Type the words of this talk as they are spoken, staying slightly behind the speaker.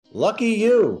Lucky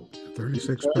you.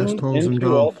 36 best Turned holes in into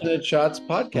golf. Alternate Shots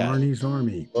podcast, Barney's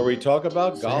Army. where we talk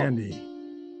about golf, Sandy.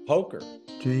 poker,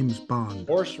 James Bond.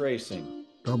 horse racing,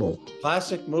 Double.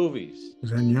 classic movies.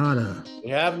 Zenyatta.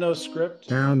 We have no script.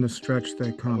 Down the stretch they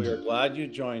And come. we are glad you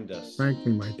joined us.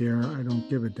 Frankly, my dear, I don't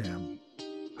give a damn.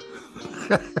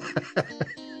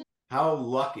 How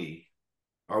lucky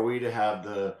are we to have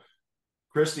the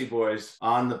Christie boys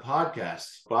on the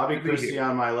podcast? Bobby Christie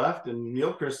on my left and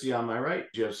Neil Christie on my right.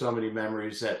 You have so many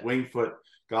memories at Wingfoot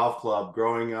Golf Club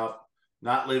growing up,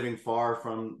 not living far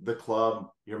from the club.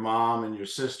 Your mom and your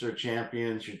sister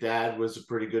champions. Your dad was a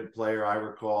pretty good player, I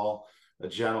recall, a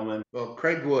gentleman. Well,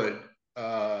 Craig Wood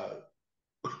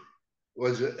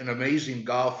was an amazing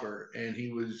golfer, and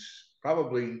he was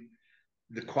probably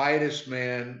the quietest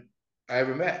man I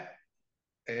ever met.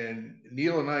 And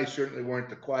Neil and I certainly weren't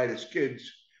the quietest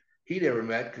kids he'd ever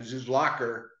met, because his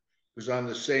locker was on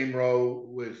the same row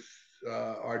with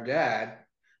our dad,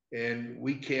 and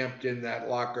we camped in that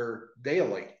locker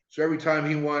daily. So every time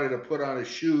he wanted to put on his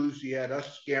shoes, he had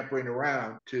us scampering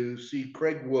around to see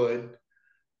Craig Wood,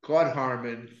 Claude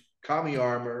Harmon, Tommy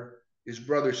Armour, his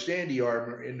brother Sandy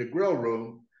Armour in the grill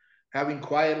room, having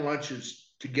quiet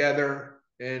lunches together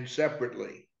and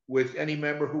separately with any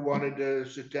member who wanted to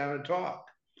sit down and talk.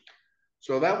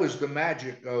 So that was the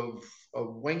magic of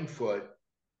Wingfoot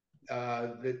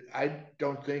that I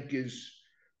don't think is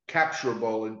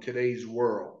capturable in today's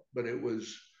world, but it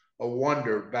was a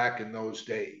wonder back in those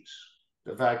days.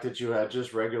 The fact that you had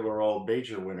just regular old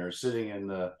major winners sitting in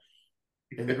the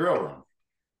grill room.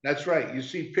 That's right. You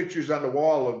see pictures on the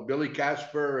wall of Billy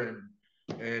Casper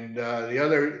and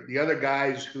the other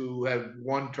guys who have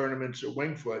won tournaments at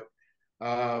Wingfoot,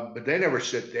 but they never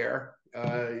sit there.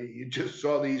 You just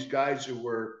saw these guys who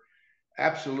were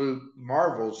absolute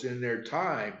marvels in their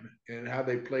time and how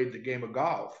they played the game of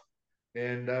golf,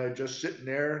 and just sitting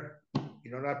there,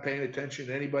 not paying attention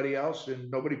to anybody else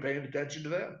and nobody paying attention to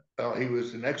them. Well, he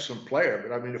was an excellent player,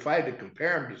 but I mean, if I had to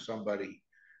compare him to somebody,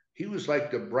 he was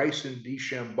like the Bryson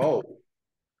DeChambeau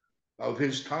of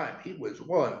his time. He was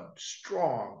one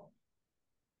strong,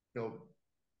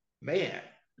 man.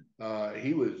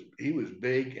 He was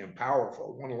big and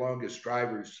powerful, one of the longest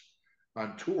drivers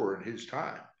on tour in his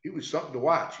time. He was something to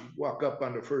watch. He'd walk up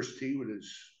on the first tee with his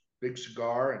big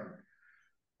cigar, and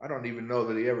I don't even know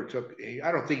that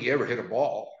I don't think he ever hit a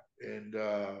ball. And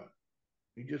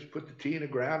he just put the tee in the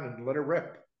ground and let it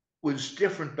rip. What was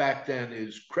different back then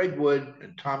is Craig Wood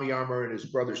and Tommy Armour and his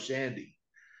brother Sandy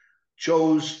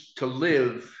chose to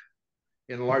live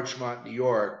in Larchmont, New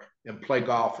York, and play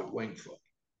golf at Wingfoot.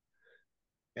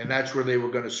 And that's where they were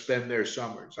going to spend their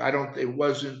summers. I don't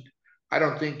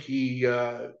think he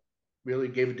really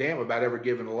gave a damn about ever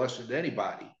giving a lesson to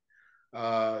anybody.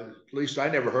 At least I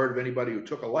never heard of anybody who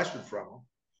took a lesson from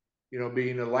him.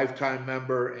 Being a lifetime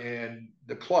member and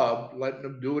the club letting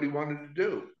him do what he wanted to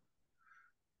do.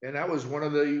 And that was one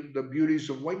of the beauties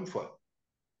of Wingfoot.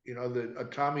 A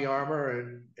Tommy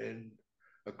Armour and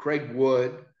a Craig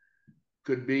Wood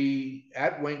could be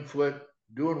at Wingfoot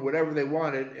doing whatever they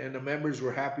wanted, and the members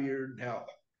were happier than hell.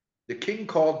 The king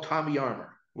called Tommy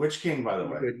Armour. Which king, by the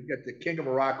way? You got the king of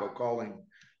Morocco calling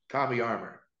Tommy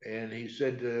Armour. And he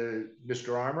said to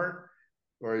Mr. Armour,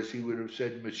 or as he would have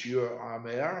said, Monsieur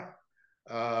Armour,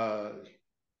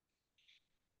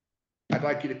 I'd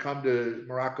like you to come to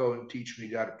Morocco and teach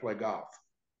me how to play golf.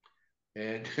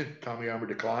 And Tommy Armour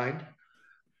declined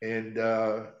and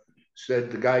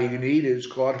said, the guy you need is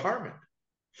Claude Harmon.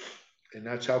 And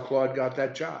that's how Claude got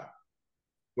that job.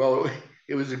 Well,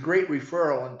 it was a great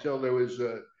referral until there was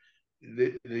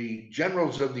the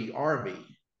generals of the army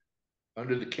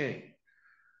under the king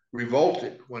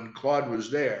revolted when Claude was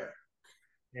there,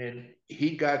 and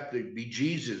he got the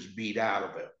bejesus beat out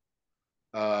of him.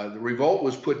 The revolt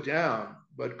was put down,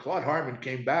 but Claude Harmon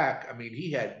came back. I mean,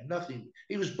 he had nothing.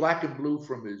 He was black and blue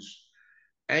from his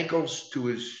ankles to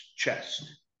his chest.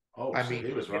 Oh, I mean,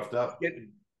 he was roughed up,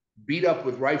 getting beat up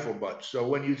with rifle butts. So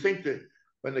when you think that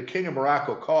when the king of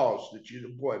Morocco calls,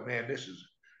 that boy, man, this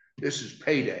is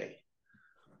payday.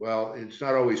 Well, it's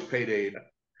not always payday.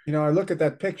 I look at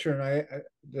that picture and I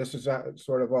this is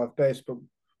sort of off base, but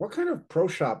what kind of pro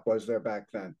shop was there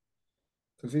back then?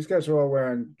 Because these guys are all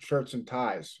wearing shirts and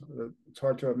ties. It's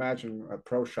hard to imagine a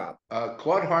pro shop.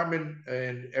 Claude Harmon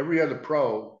and every other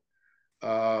pro,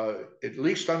 at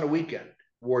least on the weekend,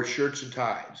 wore shirts and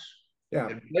ties. Yeah.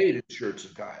 And played in shirts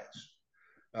and ties.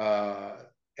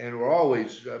 And were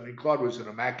always, Claude was an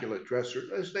immaculate dresser,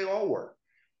 as they all were.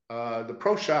 The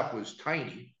pro shop was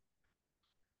tiny.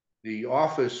 The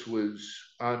office was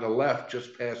on the left,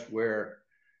 just past where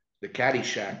the caddy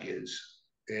shack is.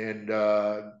 And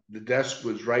the desk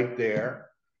was right there.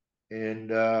 And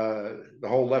the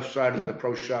whole left side of the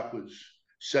pro shop was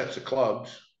sets of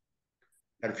clubs,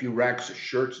 had a few racks of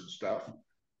shirts and stuff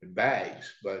and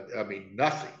bags, but I mean,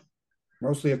 nothing.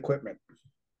 Mostly equipment.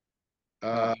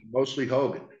 Mostly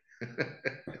Hogan.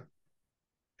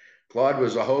 Claude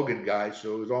was a Hogan guy,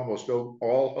 so it was almost all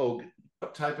Hogan.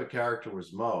 What type of character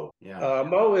was Mo? Yeah.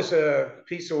 Mo was a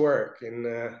piece of work,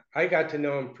 and I got to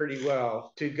know him pretty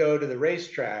well to go to the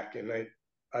racetrack, and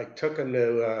I took him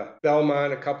to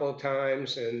Belmont a couple of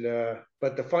times, and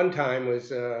but the fun time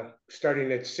was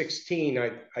starting at 16.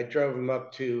 I drove him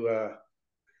up to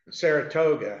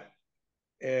Saratoga,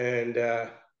 and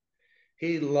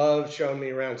he loved showing me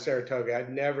around Saratoga.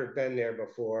 I'd never been there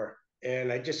before,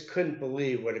 and I just couldn't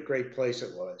believe what a great place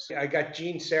it was. I got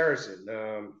Gene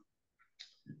Sarazen.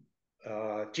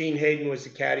 Gene Hayden was the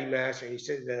caddy master, and he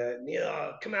said,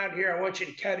 Neil, come out here. I want you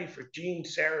to caddy for Gene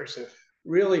Sarazen.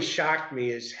 Really shocked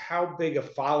me is how big a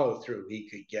follow through he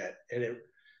could get. And it,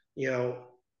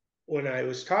 when I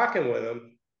was talking with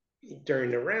him during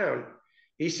the round,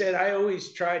 he said, I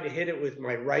always tried to hit it with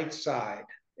my right side.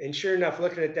 And sure enough,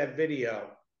 looking at that video,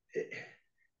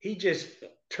 he just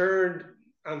turned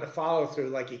on the follow through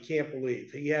like you can't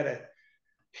believe. He had a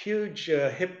huge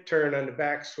hip turn on the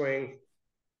backswing,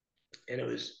 and it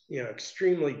was,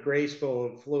 extremely graceful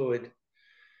and fluid,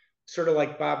 sort of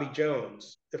like Bobby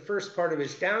Jones. The first part of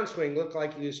his downswing looked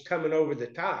like he was coming over the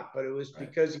top, but it was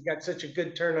because he got such a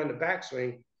good turn on the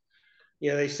backswing.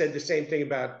 They said the same thing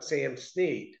about Sam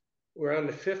Snead. We're on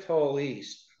the 5th hole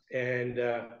east, and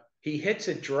he hits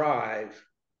a drive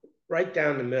right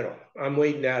down the middle. I'm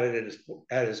waiting at it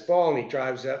at his ball, and he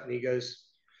drives up and he goes,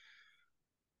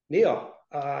 Neil,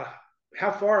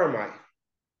 how far am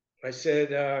I? I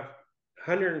said,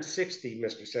 160,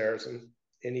 Mr. Sarazen.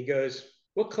 And he goes,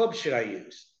 what club should I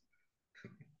use?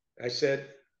 I said,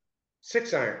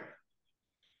 6-iron.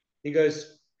 He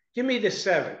goes, give me the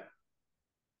 7.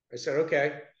 I said,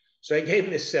 okay. So I gave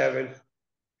him the 7.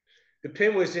 The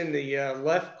pin was in the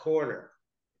left corner,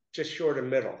 just short of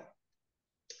middle.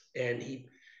 And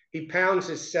he pounds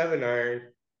his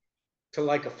 7-iron to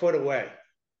like a foot away.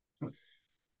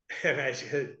 And I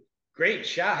said, great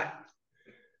shot.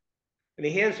 And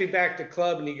he hands me back the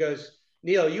club and he goes,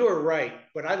 Neil, you were right,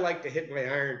 but I like to hit my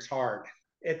irons hard.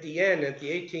 At the end, at the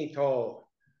 18th hole,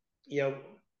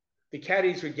 the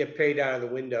caddies would get paid out of the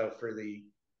window for the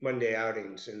Monday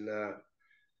outings, and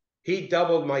he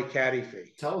doubled my caddy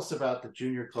fee. Tell us about the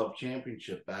Junior Club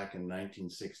Championship back in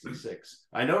 1966.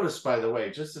 I noticed, by the way,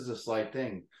 just as a slight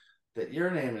thing, that your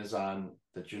name is on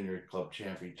the Junior Club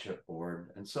Championship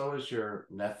board, and so is your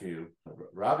nephew,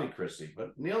 Robbie Christie.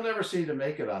 But Neil never seemed to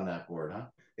make it on that board, huh?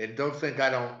 And don't think I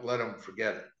don't let him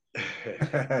forget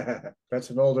it. That's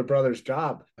an older brother's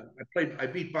job. I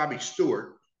beat Bobby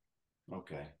Stewart.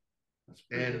 Okay.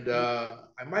 And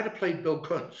I might have played Bill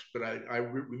Kuntz, but I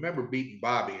remember beating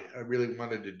Bobby. I really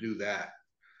wanted to do that.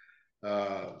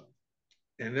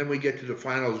 And then we get to the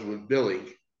finals with Billy.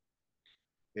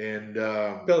 And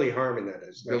Billy Harmon, that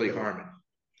is. Billy Harmon.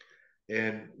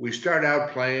 And we start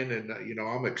out playing, and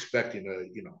I'm expecting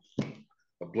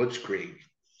a blitzkrieg.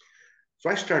 So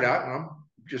I start out and I'm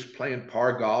just playing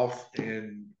par golf,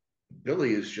 and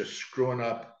Billy is just screwing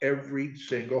up every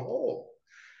single hole.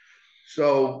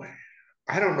 So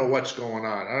I don't know what's going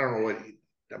on. I don't know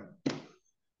I'm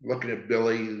looking at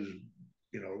Billy, who's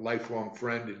lifelong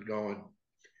friend, and going,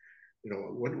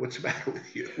 what's the matter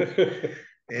with you?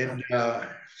 And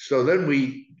so then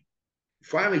we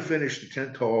finally finished the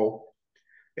 10th hole,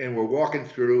 and we're walking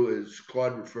through, as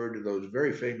Claude referred to, those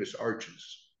very famous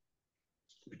arches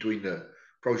between the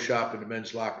pro shop and the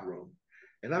men's locker room.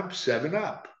 And I'm 7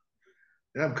 up.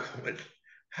 And I'm going,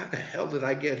 how the hell did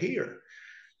I get here?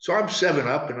 So I'm 7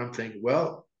 up, and I'm thinking,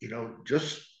 well,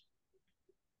 just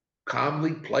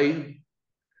calmly play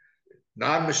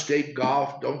non-mistake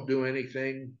golf. Don't do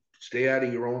anything. Stay out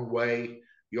of your own way.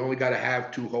 You only got to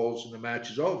have 2 holes and the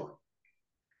match is over.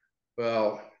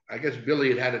 Well, I guess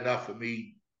Billy had enough of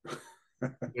me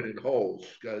winning holes,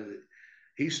 because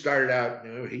he started out,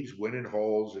 he's winning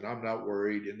holes and I'm not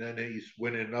worried. And then he's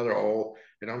winning another hole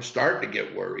and I'm starting to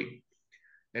get worried.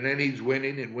 And then he's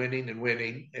winning and winning and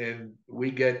winning. And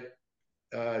we get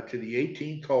to the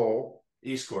 18th hole.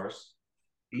 East course.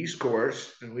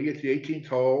 And we get to the 18th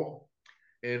hole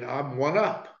and I'm 1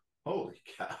 up. Holy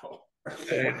cow.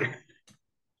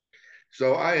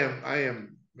 So I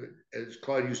am, as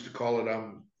Claude used to call it,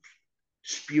 I'm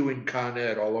spewing Con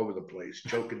Ed all over the place,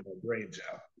 choking my brains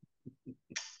out.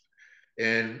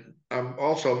 And I'm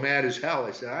also mad as hell.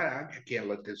 I said, I can't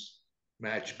let this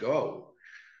match go.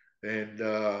 And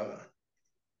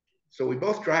so we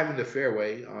both drive in the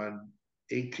fairway on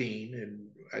 18, and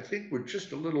I think we're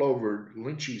just a little over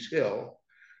Lynchy's Hill,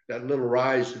 that little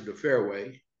rise in the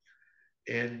fairway.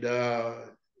 And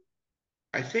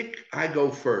I think I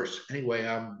go first. Anyway,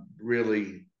 I'm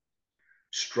really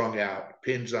strung out.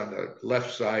 Pins on the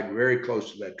left side, very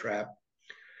close to that trap.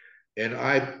 And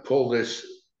I pull this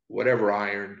whatever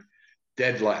iron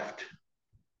dead left.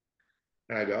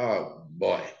 And I go, oh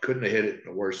boy, couldn't have hit it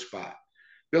in a worse spot.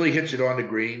 Billy hits it on the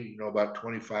green, about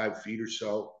 25 feet or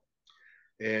so.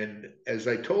 And as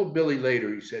I told Billy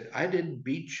later, he said, I didn't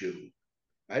beat you.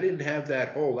 I didn't have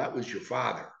that hole. That was your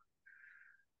father.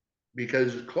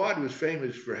 Because Claude was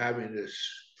famous for having this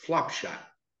flop shot.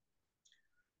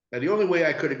 Now, the only way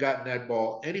I could have gotten that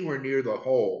ball anywhere near the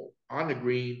hole on the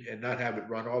green and not have it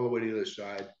run all the way to the other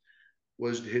side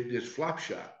was to hit this flop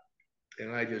shot.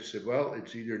 And I just said, well,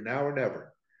 it's either now or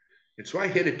never. And so I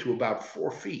hit it to about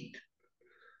 4 feet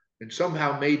and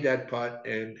somehow made that putt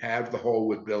and have the hole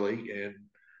with Billy, and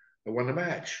I won the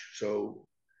match. So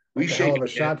we That's a hell of a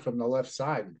shot from the left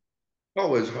side.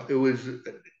 Oh, it was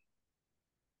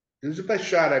the best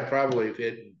shot I probably have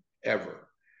hit ever,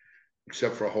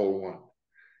 except for a hole one.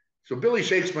 So Billy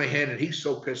shakes my hand, and he's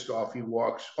so pissed off, he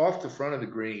walks off the front of the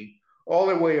green, all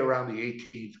the way around the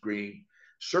 18th green,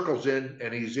 circles in,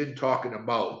 and he's in talking to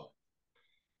Mo.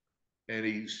 And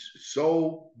he's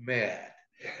so mad.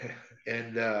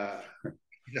 And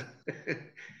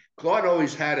Claude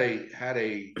always had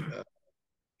a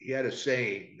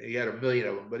saying. He had a million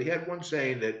of them, but he had one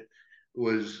saying that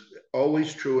was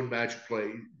always true in match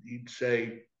play. He'd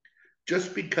say,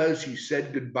 just because he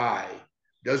said goodbye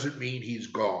doesn't mean he's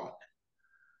gone.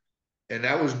 And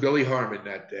that was Billy Harmon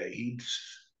that day.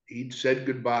 He'd said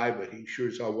goodbye, but he sure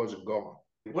as hell wasn't gone.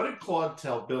 What did Claude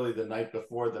tell Billy the night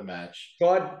before the match?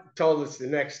 Claude told us the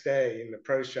next day in the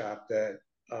pro shop that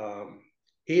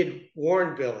he had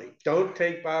warned Billy, don't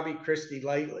take Bobby Christie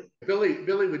lightly.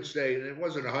 Billy would say, and it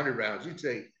wasn't 100 rounds, he'd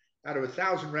say, out of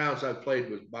 1,000 rounds I've played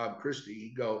with Bob Christie,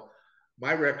 he'd go,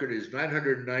 my record is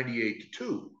 998 to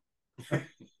 2.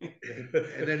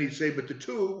 And then he'd say, but the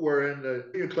 2 were in the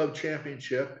Senior Club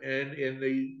Championship and in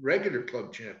the regular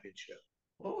club championship.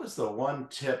 What was the one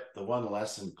tip, the one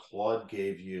lesson Claude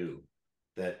gave you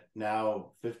that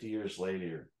now, 50 years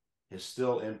later, has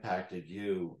still impacted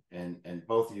you, and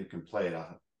both of you can play at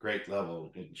a great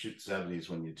level, you can shoot 70s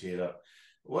when you tee it up.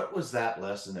 What was that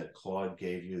lesson that Claude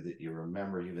gave you that you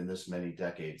remember even this many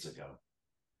decades ago?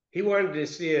 He wanted to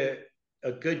see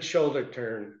a good shoulder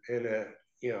turn and a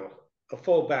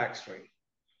full backswing.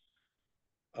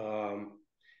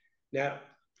 Now,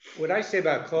 what I say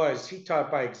about Claude is he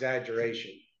taught by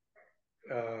exaggeration.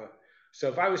 So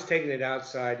if I was taking it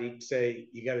outside, he'd say,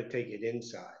 you got to take it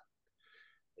inside.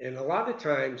 And a lot of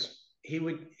times he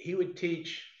would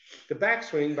teach the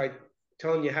backswing by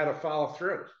telling you how to follow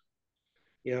through.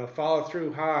 Follow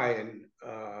through high, and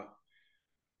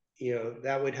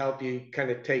that would help you kind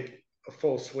of take a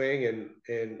full swing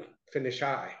and finish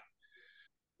high.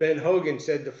 Ben Hogan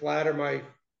said, the flatter my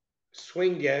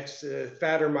swing gets, the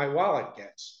fatter my wallet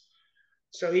gets.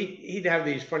 So he'd have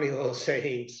these funny little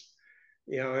sayings,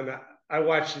 and I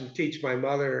watched him teach my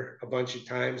mother a bunch of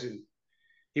times, and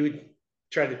he would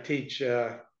try to teach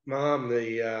Mom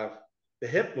the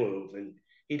hip move, and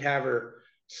he'd have her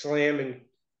slamming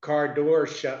car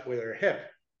doors shut with her hip,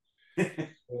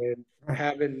 and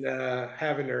having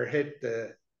her hit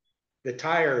the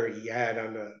tire he had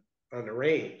on the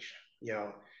range,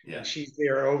 Yeah. And she's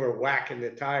there over whacking the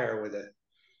tire with a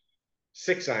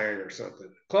 6-iron or something.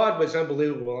 Claude was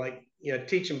unbelievable, like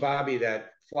teaching Bobby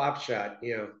that flop shot.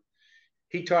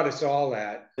 He taught us all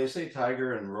that. They say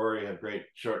Tiger and Rory have great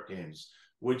short games.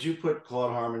 Would you put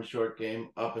Claude Harmon's short game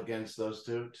up against those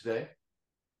two today?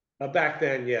 Back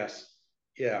then, yes.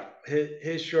 Yeah.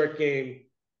 His short game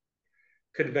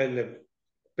could have been the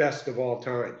best of all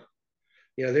time.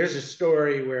 There's a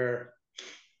story where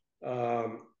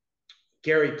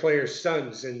Gary Player's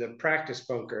son's in the practice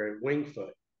bunker at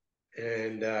Wingfoot,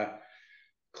 and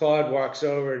Claude walks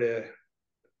over to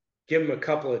give him a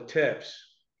couple of tips.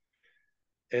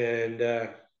 And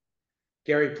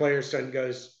Gary Player's son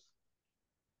goes,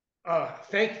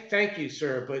 thank you,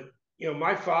 sir. But,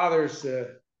 my father's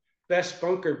the best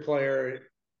bunker player,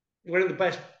 one of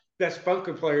the best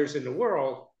bunker players in the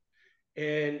world.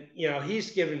 And,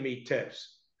 he's giving me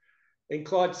tips. And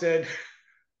Claude said,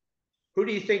 who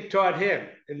do you think taught him?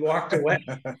 And walked away.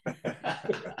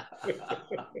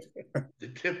 The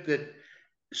tip that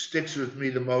sticks with me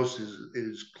the most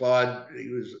is Claude. He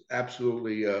was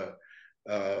absolutely a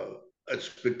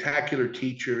spectacular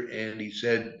teacher, and he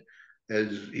said,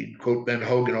 as he'd quote Ben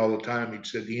Hogan all the time, he'd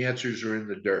said, the answers are in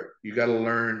the dirt. You got to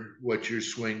learn what your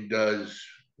swing does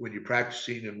when you're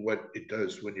practicing and what it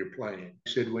does when you're playing.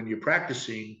 He said, when you're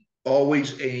practicing,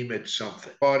 always aim at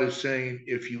something. Claude is saying,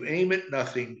 if you aim at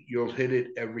nothing, you'll hit it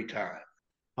every time.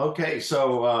 Okay,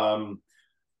 so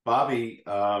Bobby,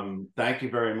 thank you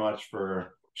very much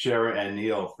for sharing, and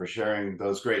Neil for sharing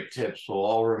those great tips. We'll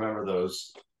all remember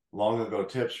those long ago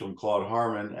tips from Claude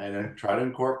Harmon and try to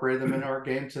incorporate them in our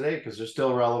game today, because they're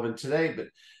still relevant today. But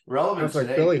relevant Sounds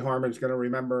today, like Billy Harmon's going to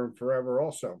remember him forever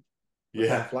also.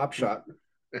 Yeah. Flop shot.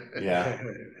 Yeah.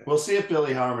 We'll see if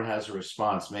Billy Harmon has a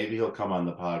response. Maybe he'll come on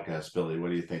the podcast. Billy, what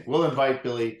do you think? We'll invite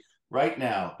Billy right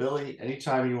now. Billy,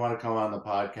 anytime you want to come on the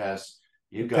podcast,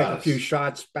 you got Take a few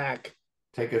shots back.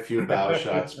 Take a few bow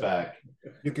shots back.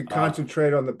 You can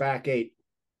concentrate on the back 8.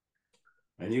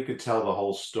 And you could tell the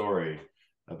whole story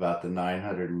about the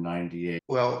 998.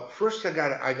 Well, first I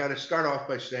got to start off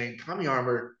by saying Tommy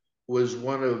Armour was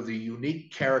one of the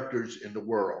unique characters in the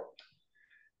world.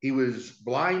 He was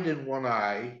blind in one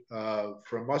eye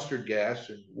from mustard gas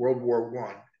in World War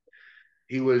I.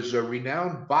 He was a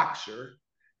renowned boxer,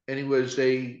 and he was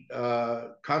a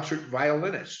concert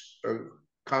violinist, or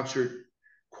concert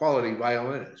quality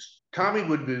violinist. Tommy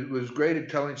was great at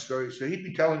telling stories. So he'd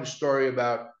be telling a story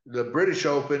about the British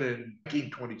Open in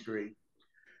 1923.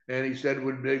 And he said,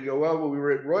 when they go, well, we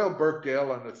were at Royal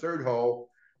Birkdale on the 3rd hole,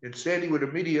 and Sandy would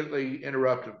immediately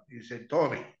interrupt him. He said,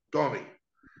 Tommy,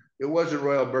 it wasn't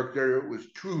Royal Birkdale, it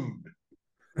was Troon.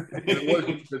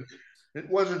 It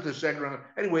wasn't the second round.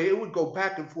 Anyway, it would go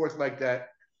back and forth like that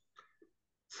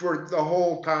for the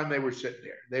whole time they were sitting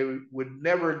there. They would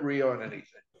never agree on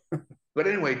anything. But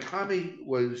anyway, Tommy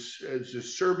was as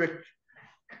acerbic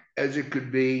as it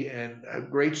could be and a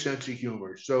great sense of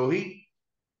humor. So he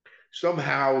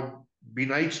somehow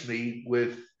benights me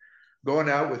with going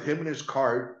out with him in his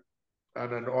cart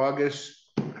on an August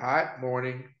hot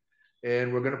morning,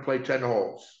 and we're going to play 10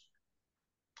 holes.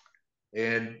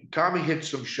 And Tommy hit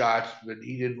some shots, but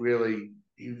he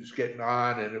was getting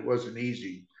on, and it wasn't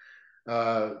easy.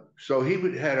 So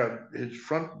he had his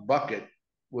front bucket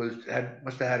must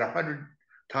have had 100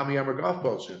 Tommy Armour golf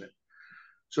balls in it.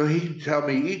 So he'd tell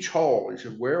me each hole. He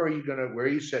said, where are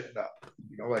you setting up?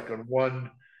 Like on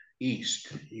 1 east.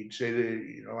 He'd say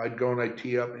that, I'd go and I'd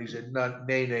tee up, and he said,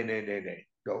 nay.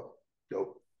 No.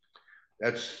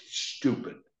 That's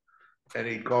stupid. And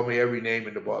he'd call me every name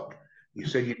in the book. He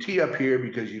said, you tee up here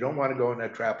because you don't want to go in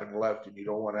that trap on the left, and you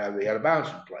don't want to have the out of bounds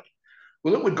in play.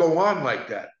 Well, it would go on like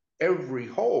that every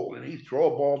hole, and he'd throw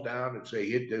a ball down and say,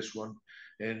 hit this one,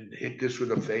 and hit this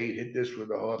with a fade, hit this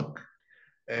with a hook.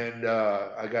 And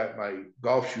I got my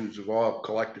golf shoes, have all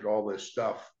collected all this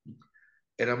stuff.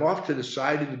 And I'm off to the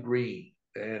side of the green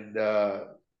and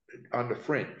on the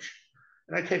fringe.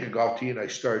 And I take a golf tee and I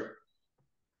start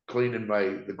cleaning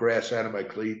the grass out of my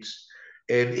cleats.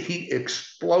 And he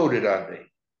exploded on me.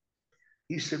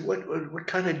 He said, what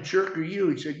kind of jerk are you?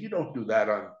 He said, you don't do that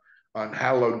on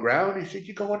hallowed ground. He said,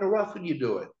 you go on the rough and you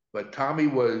do it. But Tommy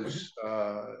was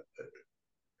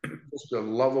just a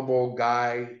lovable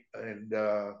guy, and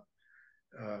a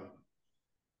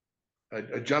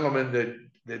gentleman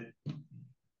that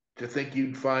to think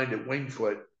you'd find at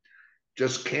Wingfoot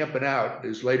just camping out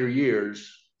his later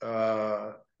years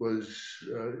was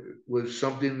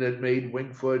something that made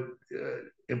Wingfoot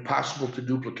impossible to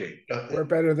duplicate. We're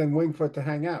better than Wingfoot to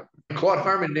hang out. Claude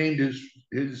Harmon named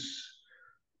his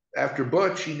after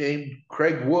Butch, he named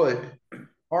Craig Wood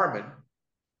Harmon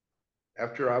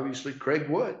after obviously Craig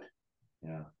Wood.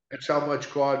 Yeah. That's how much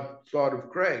Claude thought of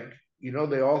Craig.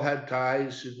 They all had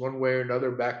ties in one way or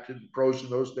another back to the pros in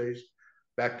those days,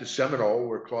 back to Seminole,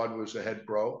 where Claude was the head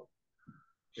pro.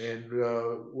 And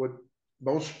what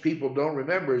most people don't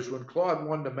remember is when Claude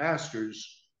won the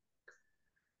Masters,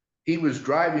 he was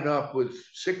driving up with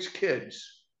 6 kids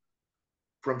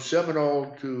from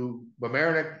Seminole to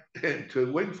Mamaroneck to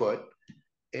Wingfoot,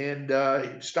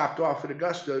 and stopped off at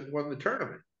Augusta and won the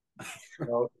tournament.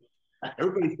 So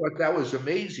everybody thought that was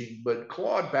amazing, but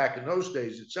Claude back in those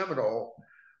days at Seminole,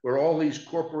 where all these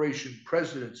corporation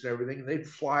presidents and everything, and they'd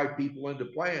fly people in to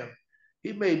play him.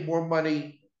 He made more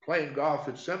money playing golf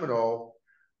at Seminole,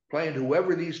 playing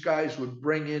whoever these guys would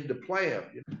bring in to play him,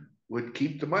 would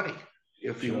keep the money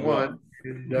if he won.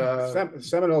 And,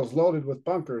 Seminole's loaded with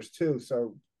bunkers too,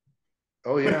 so.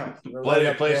 Oh yeah, plenty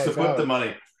of place to put the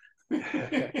money.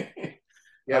 Yeah,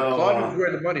 Claude was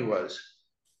where the money was.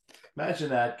 Imagine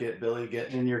that, Billy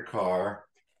getting in your car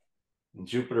in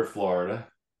Jupiter, Florida,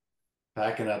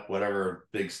 packing up whatever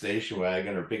big station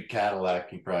wagon or big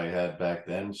Cadillac you probably had back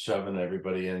then, shoving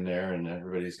everybody in there, and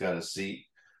everybody's got a seat.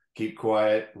 Keep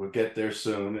quiet. We'll get there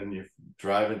soon. And you're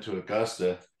driving to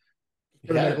Augusta.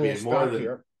 You had to be more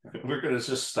than We're going to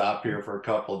just stop here for a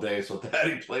couple of days while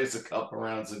Daddy plays a couple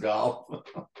rounds of golf.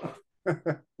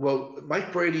 Well,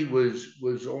 Mike Brady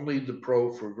was only the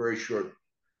pro for a very short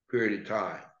period of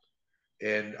time.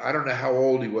 And I don't know how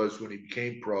old he was when he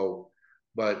became pro,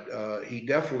 but he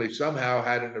definitely somehow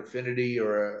had an affinity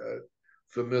or a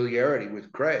familiarity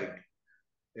with Craig.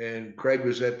 And Craig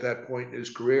was at that point in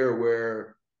his career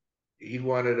where he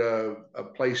wanted a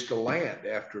place to land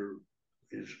after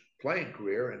his playing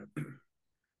career. And,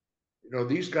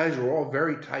 these guys are all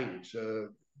very tight. It's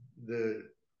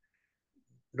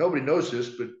nobody knows this,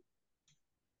 but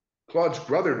Claude's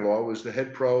brother-in-law was the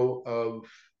head pro of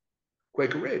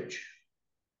Quaker Ridge.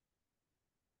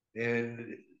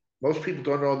 And most people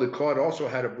don't know that Claude also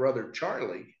had a brother,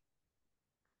 Charlie,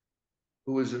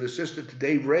 who was an assistant to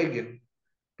Dave Reagan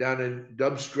down in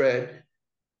Dubstred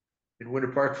in Winter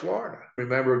Park, Florida. I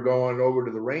remember going over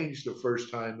to the range the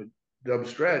first time at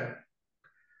Dubstred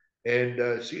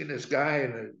and seeing this guy,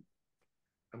 and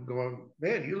I'm going,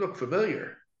 man, you look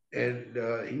familiar. And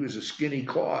he was a skinny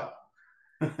Claude.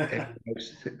 And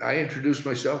I introduced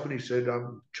myself, and he said,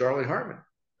 I'm Charlie Harmon.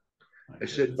 I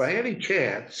said, by any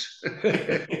chance,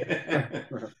 and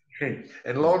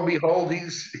lo and behold,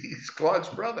 he's Claude's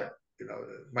brother.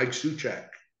 Mike Suchak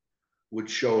would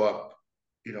show up,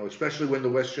 especially when the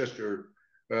Westchester,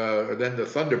 or then the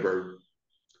Thunderbird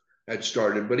had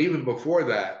started. But even before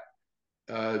that,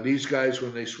 these guys,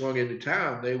 when they swung into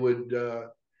town, they would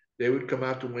come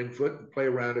out to Wingfoot and play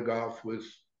a round of golf with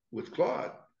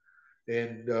Claude,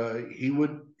 and he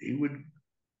would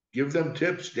give them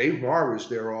tips. Dave Marr was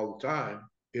there all the time.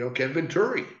 Ken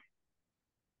Venturi.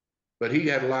 But he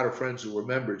had a lot of friends who were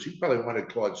members. He probably wanted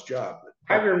Claude's job.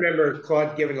 I remember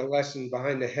Claude giving a lesson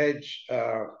behind the hedge.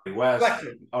 West.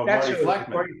 Fleckman. Oh, Marty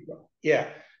Fleckman. Yeah.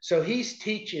 So he's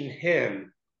teaching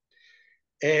him,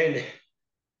 and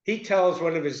he tells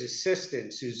one of his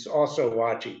assistants who's also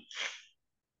watching,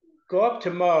 go up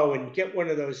to Mo and get one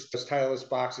of those tireless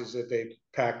boxes that they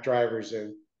pack drivers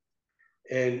in.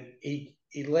 And he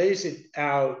lays it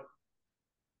out,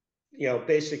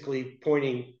 basically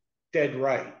pointing dead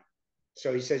right.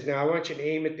 So he says, now I want you to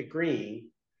aim at the green.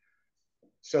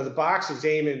 So the box is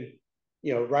aiming,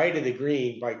 right at the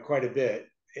green by quite a bit.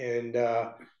 And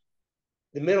the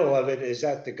middle of it is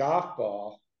at the golf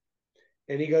ball.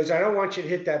 And he goes, I don't want you to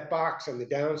hit that box on the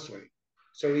downswing.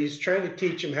 So he's trying to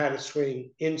teach him how to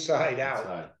swing inside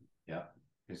out. Yeah,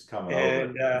 he's coming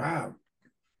over. Wow.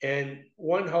 And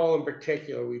one hole in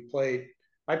particular,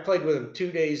 I played with him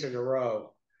 2 days in a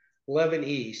row, 11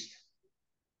 East,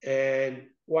 and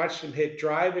watched him hit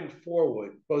driving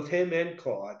forward, both him and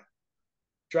Claude,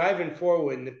 driving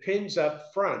forward, and the pin's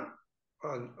up front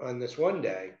on this one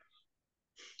day.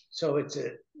 So it's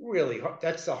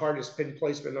that's the hardest pin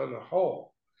placement on the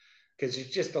hole, because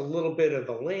it's just a little bit of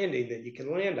a landing that you can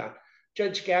land on.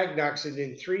 Judge Gag knocks it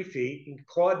in 3 feet, and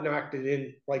Claude knocked it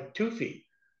in like 2 feet.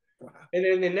 Wow. And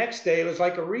then the next day, it was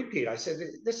like a repeat. I said,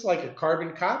 this is like a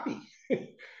carbon copy.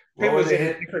 What was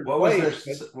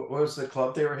the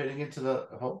club they were hitting into the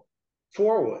hole?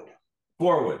 Forward.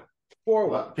 Well,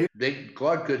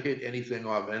 Claude could hit anything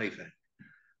off anything.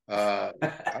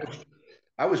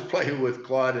 I was playing with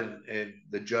Claude and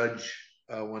the judge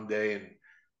one day,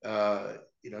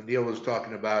 and Neil was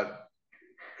talking about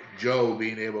Joe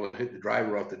being able to hit the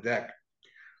driver off the deck.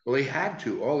 Well, he had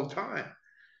to all the time.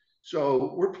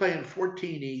 So we're playing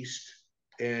 14 East,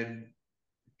 and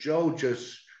Joe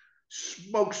just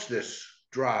smokes this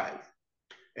drive.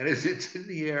 And as it's in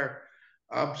the air,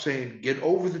 I'm saying, get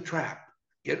over the trap.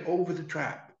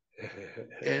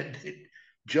 And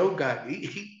Joe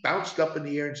he bounced up in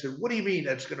the air and said, what do you mean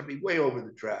that's going to be way over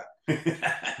the trap?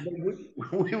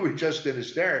 we were just in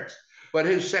hysterics. But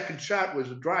his second shot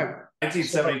was a driver.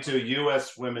 1972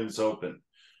 U.S. Women's Open,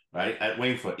 right, at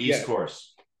Wingfoot, East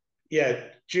Course. Yeah,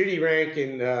 Judy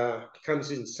Rankin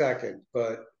comes in second.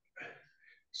 But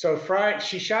so Friday,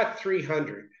 she shot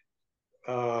 300.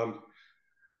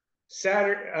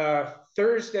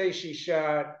 Thursday, she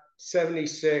shot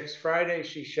 76. Friday,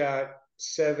 she shot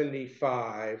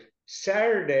 75.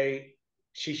 Saturday,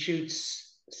 she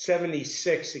shoots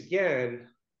 76 again,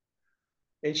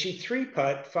 and she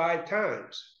 3-putt 5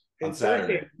 times. And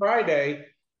Thursday and Friday,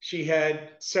 she had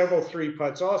several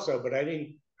 3-putts also, but I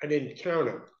didn't count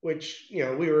them, which,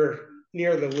 we were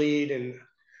near the lead. And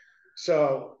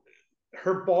so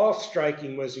her ball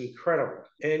striking was incredible.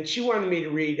 And she wanted me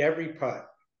to read every putt,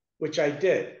 which I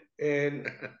did. And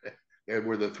and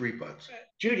were the 3-putts.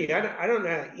 Judy, I don't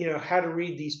know, how to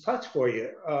read these putts for you.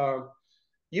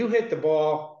 You hit the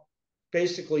ball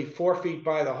basically 4 feet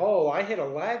by the hole. I hit a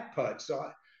lag putt,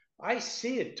 so I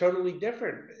see it totally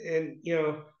different. And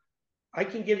I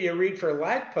can give you a read for a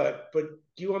lag putt, but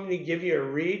do you want me to give you a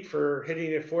read for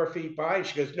hitting it 4 feet by?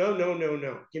 She goes, no, no, no,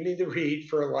 no. Give me the read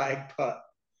for a lag putt.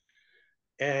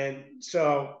 And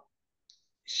so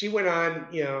she went on,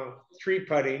 three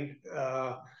putting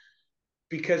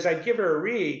because I'd give her a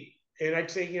read and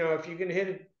I'd say, if you're going to hit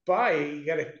it by, you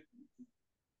got to,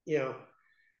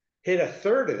 hit a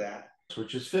third of that.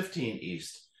 Which is 15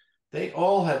 East. They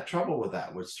all had trouble with that.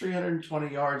 It was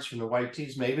 320 yards from the white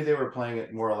tees. Maybe they were playing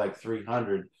it more like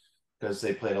 300 because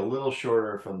they played a little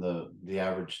shorter from the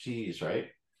average tees, right?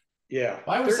 Yeah.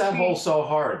 Why was that hole so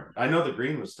hard? I know the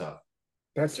green was tough.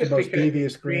 That's the most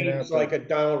devious green out there. Like a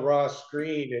Donald Ross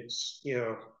green. It's,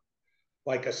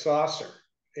 like a saucer.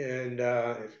 And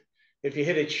if you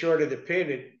hit it short of the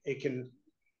pin, it can,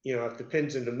 if the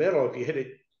pin's in the middle, if you hit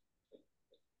it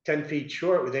 10 feet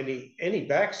short with any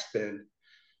backspin,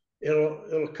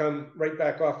 it'll come right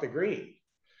back off the green.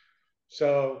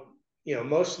 So,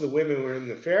 most of the women were in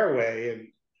the fairway,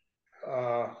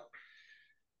 and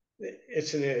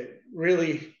it's a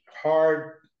really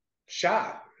hard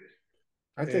shot.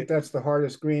 I think that's the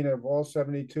hardest green of all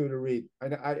 72 to read.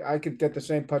 I could get the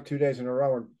same putt 2 days in a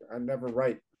row and I'm never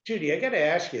right. Judy, I got to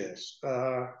ask you this.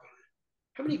 How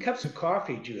many cups of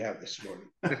coffee did you have this morning?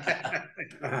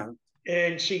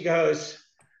 And she goes,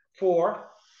 4.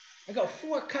 I go,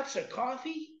 4 cups of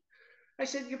coffee? I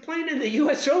said, you're playing in the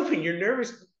U.S. Open. You're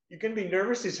nervous. You're going to be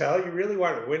nervous as hell. You really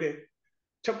want to win it.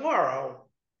 Tomorrow,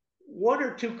 1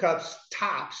 or 2 cups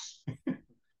tops.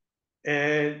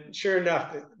 And sure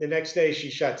enough, the next day she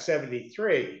shot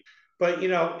 73. But,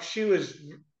 she was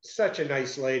such a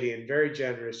nice lady and very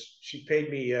generous. She paid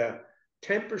me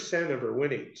 10% of her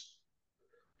winnings.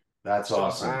 That's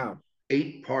awesome. Wow.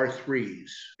 8 par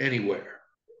 3s anywhere.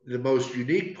 The most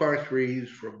unique par 3s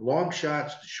from long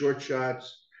shots to short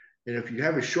shots. And if you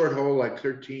have a short hole like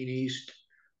 13 East,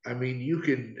 I mean, you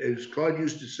can, as Claude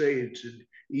used to say, it's an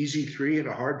easy 3 and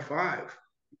a hard 5.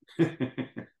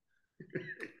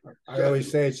 I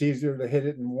always say it's easier to hit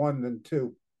it in 1 than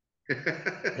 2.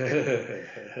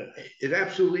 It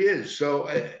absolutely is. So,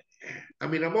 I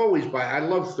mean, I'm always I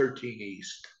love 13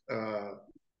 East.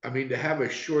 I mean, to have a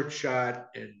short shot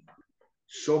and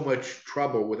so much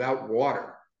trouble without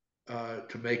water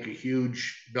to make a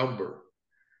huge number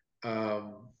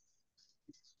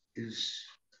is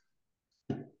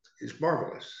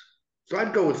marvelous. So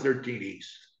I'd go with 13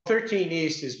 East. 13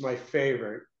 East is my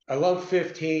favorite. I love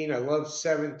 15. I love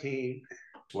 17.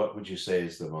 What would you say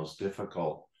is the most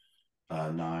difficult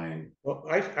 9? Well,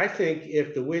 I think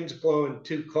if the wind's blowing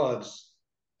 2 clubs,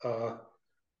 the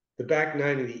back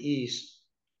 9 of the East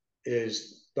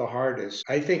is the hardest.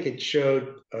 I think it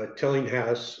showed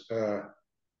Tillinghouse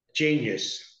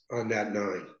genius on that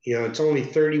 9. It's only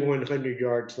 3,100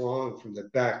 yards long from the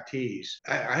back tees.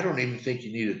 I don't even think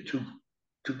you need a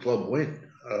two club win.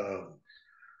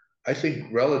 I think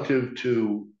relative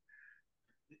to,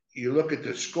 you look at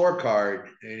the scorecard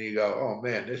and you go, oh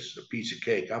man, this is a piece of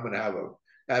cake. I'm going to have an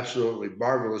absolutely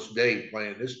marvelous day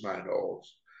playing this 9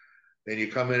 holes. Then you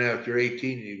come in after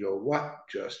 18 and you go, what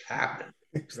just happened?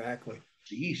 Exactly.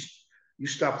 The East, you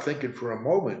stop thinking for a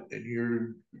moment and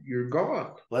you're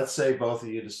gone. Let's say both of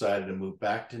you decided to move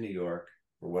back to New York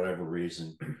for whatever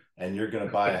reason, and you're going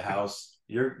to buy a house.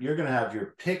 You're going to have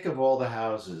your pick of all the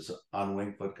houses on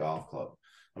Wingfoot Golf Club.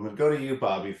 I'm going to go to you,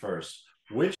 Bobby, first.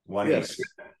 Which one? Yes. East?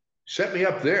 Set me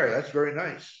up there. That's very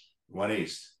nice. 1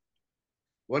 East.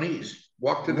 1 East.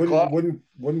 Walk to the club.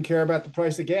 Wouldn't care about the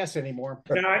price of gas anymore.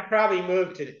 No, I'd probably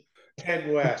move to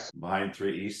 10 West. Behind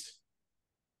 3 East.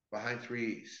 Behind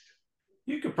 3 East.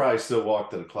 You could probably still walk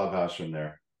to the clubhouse from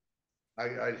there.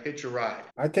 I'd hitch a ride.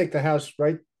 I'd take the house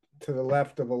right to the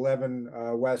left of 11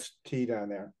 West T down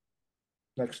there,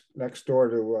 next door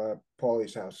to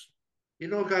Paulie's house. A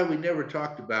guy we never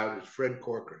talked about is Fred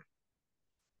Corcoran,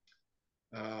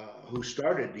 who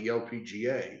started the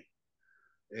LPGA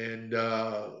and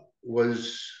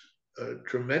was a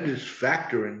tremendous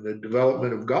factor in the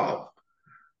development of golf.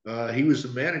 He was the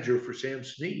manager for Sam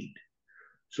Snead.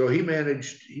 So he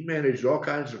managed all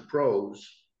kinds of pros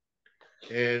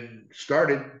and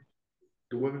started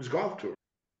the Women's Golf Tour.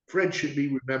 Fred should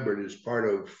be remembered as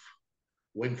part of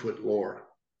Wingfoot lore.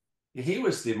 He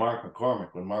was the Mark McCormick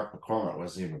when Mark McCormick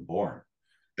wasn't even born.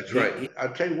 That's right.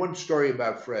 I'll tell you one story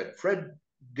about Fred. Fred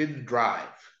didn't drive.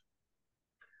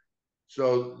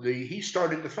 So he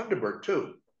started the Thunderbird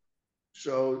too.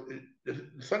 So the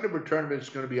Thunderbird tournament is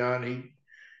going to be on.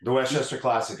 The Westchester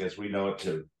Classic, as we know it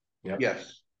too. Yep.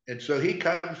 Yes. And so he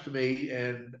comes to me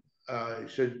and he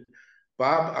said,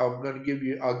 Bob, I'll give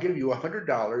you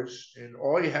 $100, and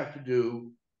all you have to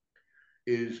do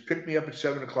is pick me up at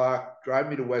 7 o'clock, drive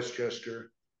me to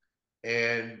Westchester,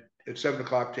 and at 7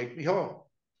 o'clock, take me home.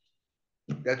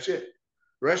 That's it.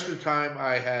 The rest of the time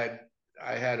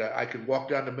I could walk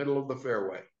down the middle of the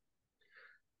fairway.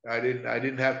 I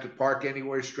didn't have to park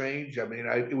anywhere strange. I mean,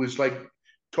 it was like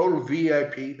total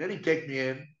VIP. Then he'd take me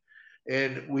in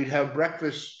and we'd have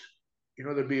breakfast. You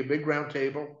know, there'd be a big round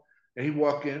table and he'd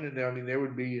walk in and I mean, there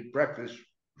would be at breakfast,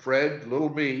 Fred, little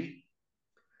me,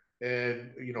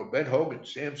 and, you know, Ben Hogan,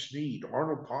 Sam Snead,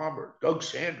 Arnold Palmer, Doug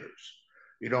Sanders,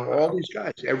 you know, all these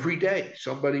guys every day,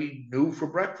 somebody new for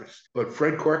breakfast. But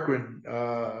Fred Corcoran,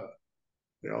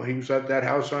 you know, he was at that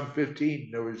house on 15.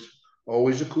 There was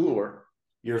always a cooler.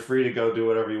 You're free to go do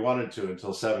whatever you wanted to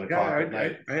until 7 o'clock at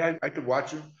night. I could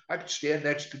watch them. I could stand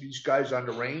next to these guys on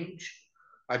the range.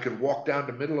 I could walk down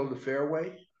the middle of the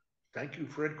fairway. Thank you,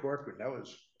 Fred Corcoran. That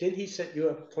was. Didn't he set you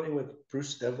up playing with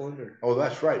Bruce Devlin? Or? Oh,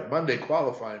 that's right. Monday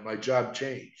qualifying, my job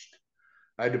changed.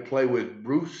 I had to play with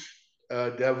Bruce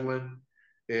Devlin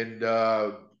and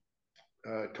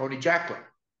Tony Jacklin.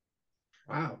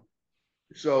 Wow.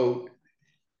 So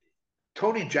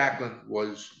Tony Jacklin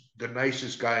was the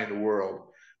nicest guy in the world.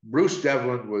 Bruce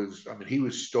Devlin was, I mean, he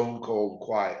was stone cold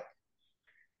quiet.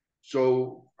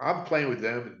 So I'm playing with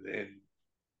them and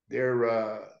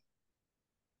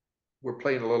we're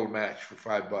playing a little match for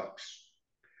 $5.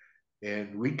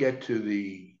 And we get to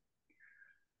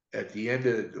at the end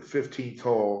of the 15th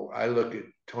hole, I look at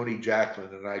Tony Jacklin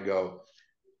and I go,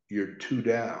 "You're 2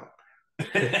 down."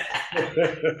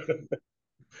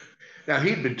 Now,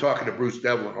 he'd been talking to Bruce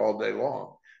Devlin all day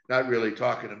long, not really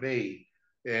talking to me.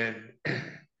 And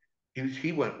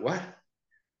he went, "What?"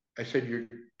 I said, "You're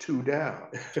 2 down."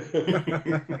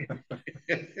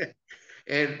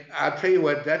 And I'll tell you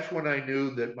what, that's when I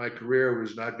knew that my career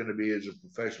was not going to be as a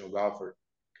professional golfer,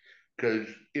 because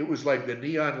it was like the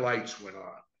neon lights went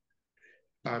on.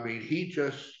 I mean,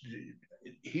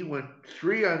 he went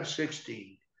 3 on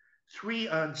 16, 3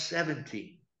 on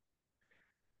 17.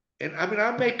 And I mean,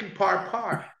 I'm making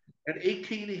par. At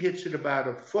 18, he hits it about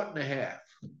 1.5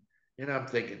 feet. And I'm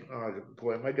thinking, oh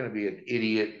boy, am I going to be an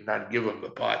idiot and not give him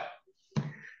the putt?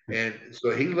 And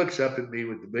so he looks up at me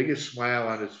with the biggest smile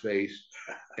on his face,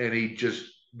 and he just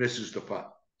misses the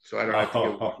putt. So I don't have to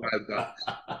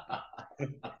give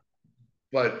him $5.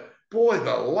 But boy,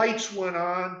 the lights went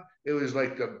on. It was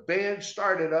like the band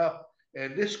started up,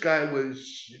 and this guy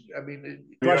was, I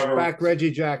mean, brushed back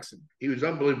Reggie Jackson. He was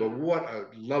unbelievable. What a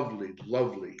lovely,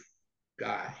 lovely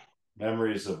guy.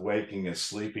 Memories of waking a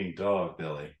sleeping dog,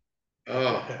 Billy.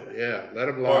 Oh, yeah, let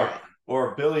him lie.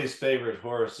 Or Billy's favorite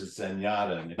horse is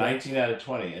Zenyatta, 19 out of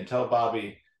 20. And tell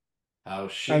Bobby how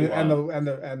she won.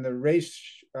 And the race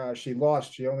she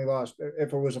lost. She only lost,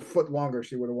 if it was a foot longer,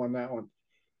 she would have won that one.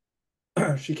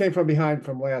 She came from behind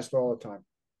from last all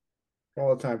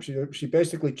the time. She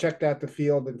basically checked out the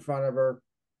field in front of her,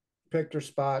 picked her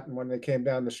spot, and when they came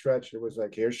down the stretch, it was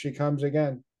like, here she comes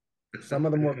again. Some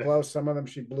of them were close, some of them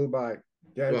she blew by.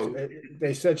 Yeah, well,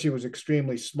 they said she was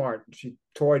extremely smart. She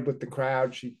toyed with the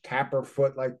crowd. She'd tap her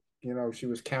foot like, you know, she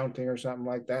was counting or something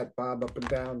like that, bob up and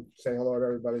down, say hello to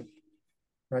everybody.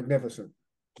 Magnificent.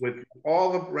 With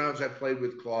all the rounds I played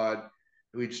with Claude,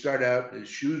 we'd start out, his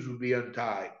shoes would be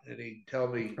untied. And he'd tell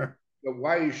me,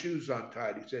 "Why are your shoes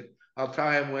untied?" He said, "I'll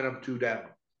tie them when I'm 2 down."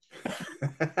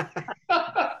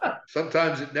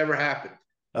 Sometimes it never happened.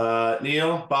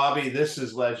 Neil, Bobby, this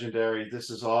is legendary. This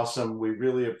is awesome. We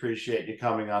really appreciate you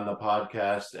coming on the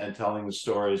podcast and telling the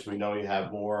stories. We know you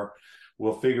have more.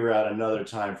 We'll figure out another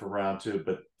time for round 2.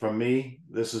 But from me,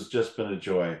 this has just been a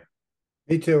joy.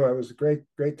 Me too. It was great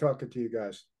talking to you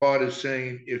guys. Claude is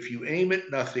saying, if you aim at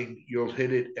nothing, you'll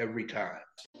hit it every time.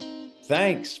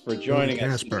 Thanks for joining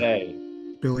us today.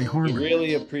 Billy Harmon. We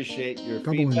really appreciate your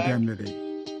Double feedback.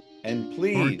 Indemnity. And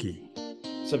please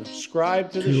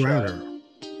subscribe to the show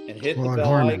and hit Claude the bell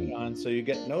Harmon. icon so you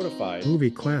get notified.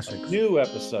 Movie classics. New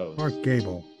episodes. Clark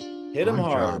Gable. Hit them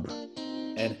hard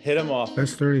and hit them off.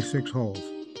 Best 36 holes.